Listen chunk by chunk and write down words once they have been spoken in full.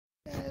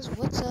guys,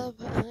 what's up?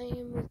 I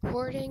am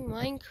recording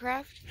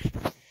Minecraft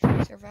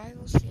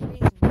Survival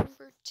Series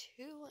number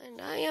 2,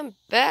 and I am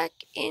back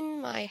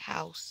in my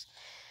house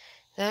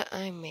that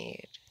I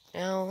made.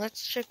 Now,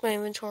 let's check my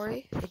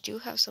inventory. I do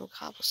have some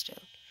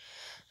cobblestone.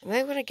 I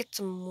might want to get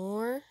some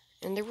more,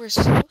 and there was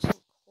still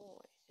some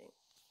coal, I think.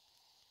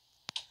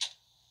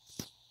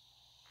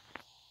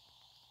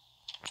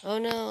 Oh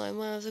no, I'm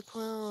one of the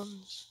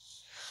clones.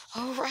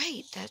 Oh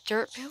right, that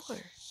dirt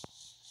pillar.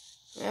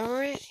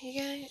 Remember it, you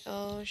guys?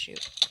 Oh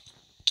shoot.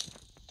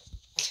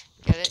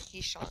 Get it?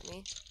 He shot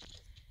me.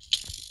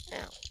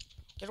 Now,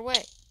 get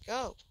away.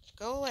 Go.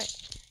 Go away.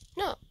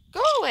 No,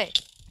 go away.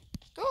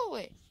 Go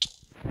away.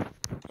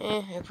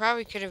 I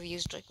probably could have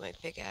used like my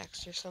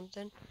pickaxe or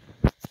something.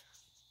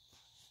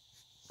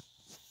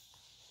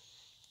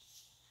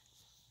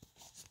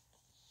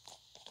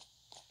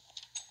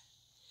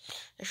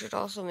 I should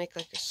also make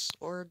like a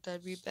sword,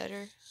 that'd be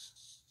better.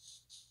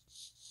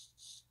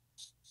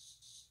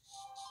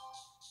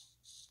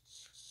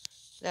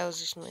 That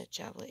was just my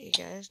tablet, you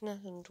guys.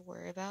 Nothing to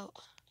worry about.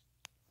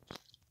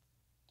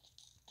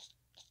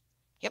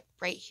 Yep,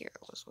 right here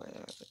was where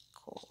the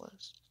coal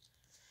was.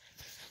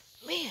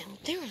 Man,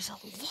 there is a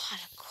lot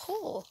of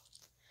coal.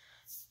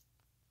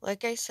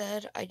 Like I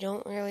said, I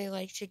don't really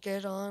like to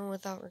get on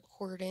without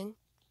recording.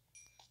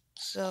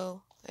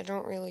 So, I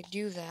don't really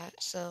do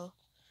that. So,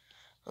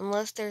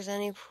 unless there's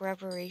any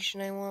preparation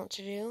I want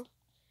to do,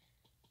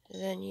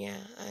 then yeah,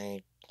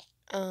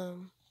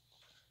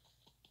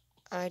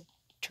 I'd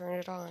turn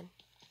it on.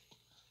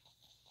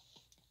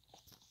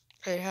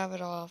 I'd have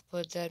it off,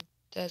 but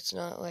that's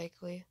not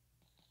likely.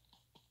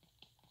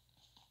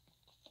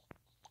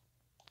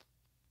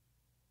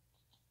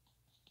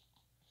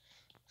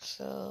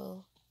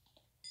 So,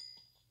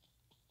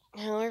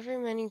 however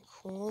many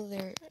coal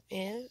there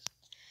is,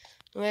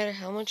 no matter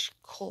how much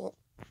coal,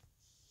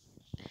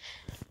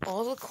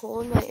 all the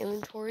coal in my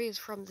inventory is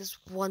from this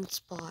one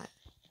spot.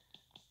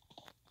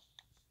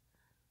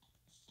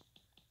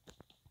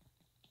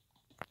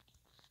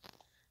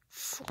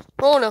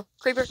 Oh no,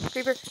 creeper,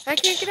 creeper, I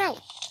can't get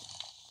out.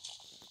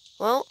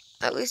 Well,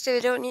 at least I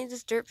don't need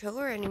this dirt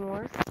pillar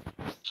anymore.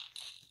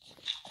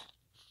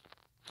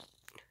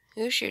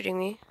 Who's shooting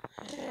me?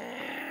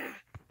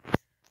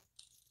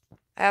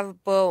 I have a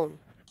bone.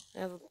 I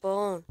have a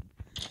bone.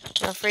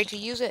 Not afraid to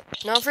use it.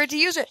 Not afraid to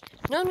use it.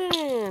 No, no,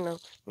 no, no, no,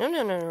 no,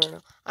 no, no, no,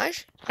 no.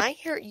 I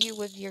hurt you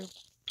with your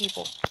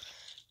people.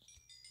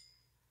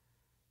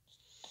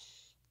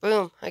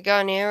 Boom! I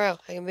got an arrow.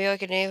 I can be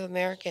like a Native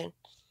American.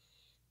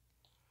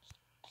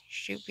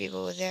 Shoot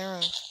people with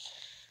arrows.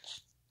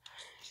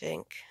 I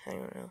think. I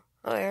don't know.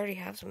 Oh, I already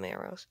have some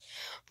arrows.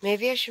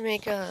 Maybe I should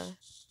make a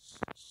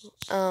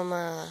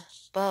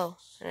bow,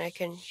 and I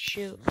can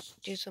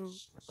do some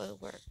bow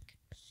work.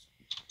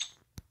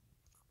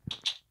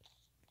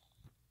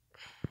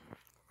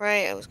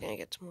 Right, I was gonna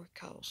get some more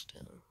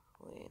cobblestone.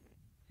 Wait.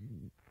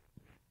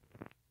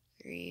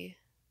 3,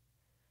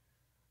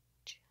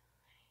 2.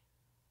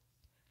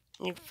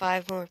 I need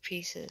 5 more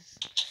pieces,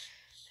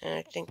 and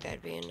I think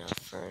that'd be enough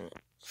for.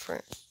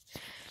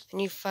 I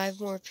need 5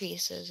 more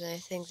pieces, and I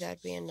think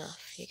that'd be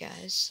enough, you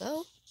guys.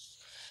 So,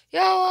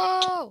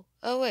 yo!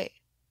 Oh wait,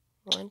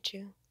 1,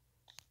 2.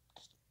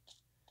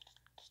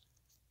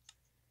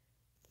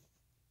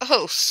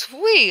 Oh,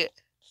 sweet!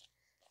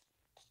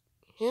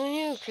 Who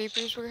knew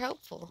creepers were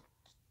helpful?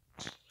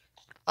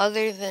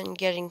 Other than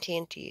getting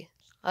TNT.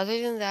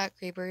 Other than that,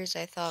 creepers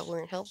I thought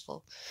weren't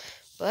helpful.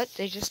 But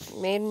they just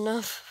made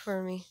enough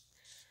for me.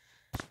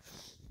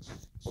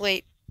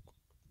 Wait.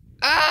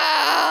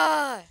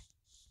 Ah!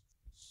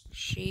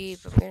 Sheep,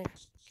 I'm gonna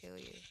kill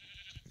you.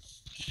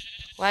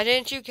 Why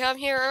didn't you come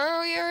here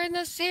earlier in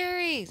the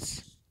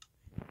series?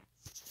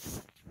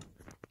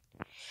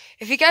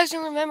 If you guys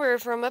don't remember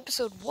from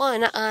episode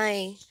 1,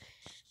 I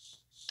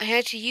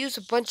had to use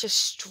a bunch of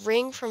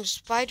string from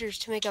spiders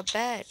to make a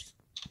bed.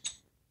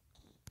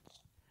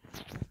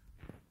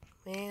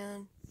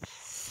 Man.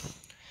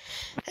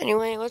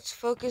 Anyway, let's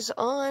focus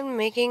on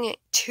making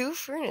 2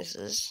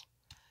 furnaces.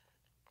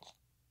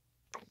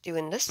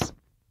 Doing this,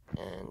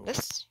 and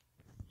this,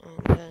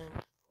 and then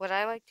what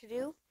I like to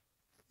do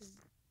is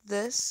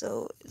this,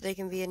 so they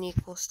can be an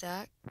equal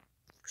stack.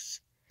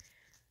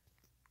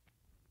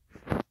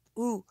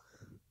 Ooh,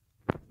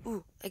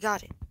 I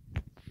got it.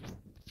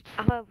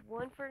 I'll have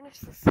one furnace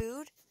for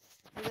food,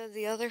 and then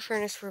the other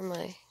furnace for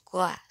my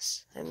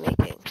glass I'm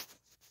making.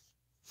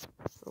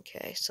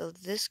 Okay, so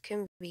this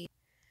can be...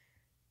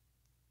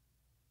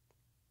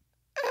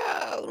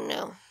 Oh,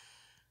 no.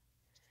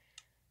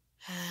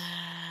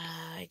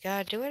 I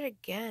gotta do it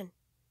again.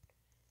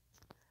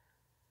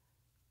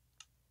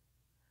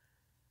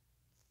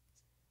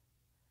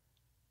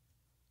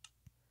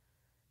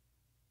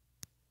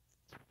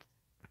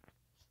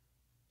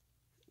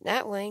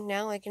 That way,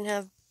 now I can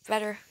have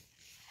better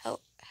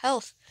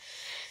health.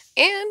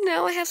 And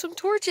now I have some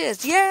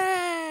torches.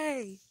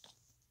 Yay!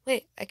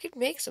 Wait, I could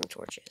make some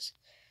torches.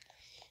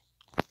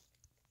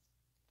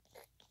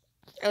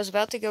 I was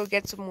about to go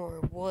get some more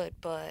wood,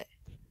 but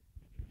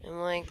I'm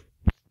like,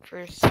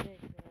 for 6,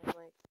 and I'm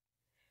like,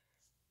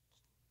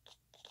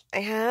 I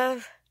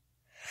have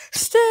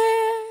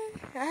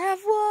I have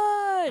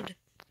wood.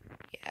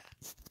 Yeah.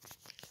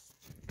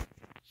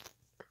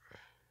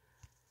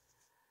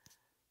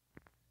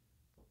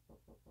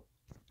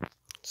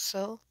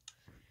 So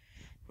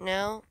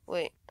now,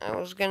 wait, I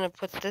was gonna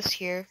put this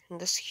here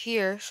and this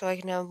here so I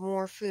can have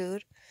more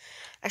food.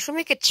 I should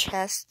make a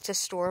chest to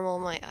store all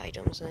my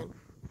items in.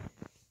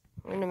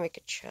 I'm gonna make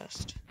a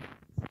chest.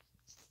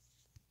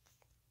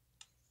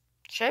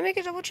 Should I make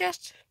a double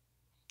chest?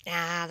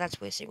 Nah, that's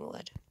wasting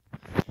wood.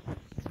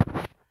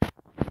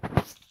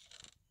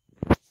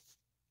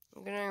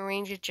 I'm gonna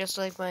arrange it just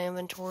like my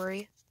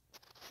inventory.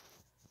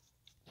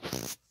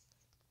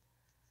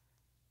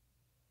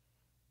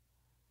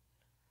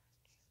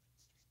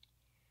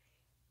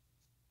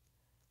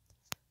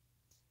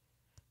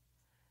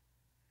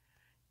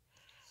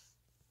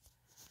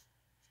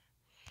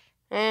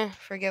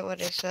 Forget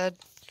what I said.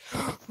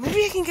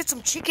 Maybe I can get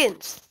some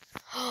chickens.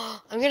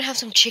 I'm gonna have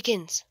some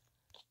chickens.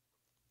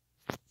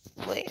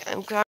 Wait,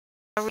 I'm gonna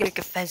make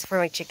a fence for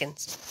my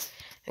chickens.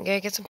 I'm gonna get some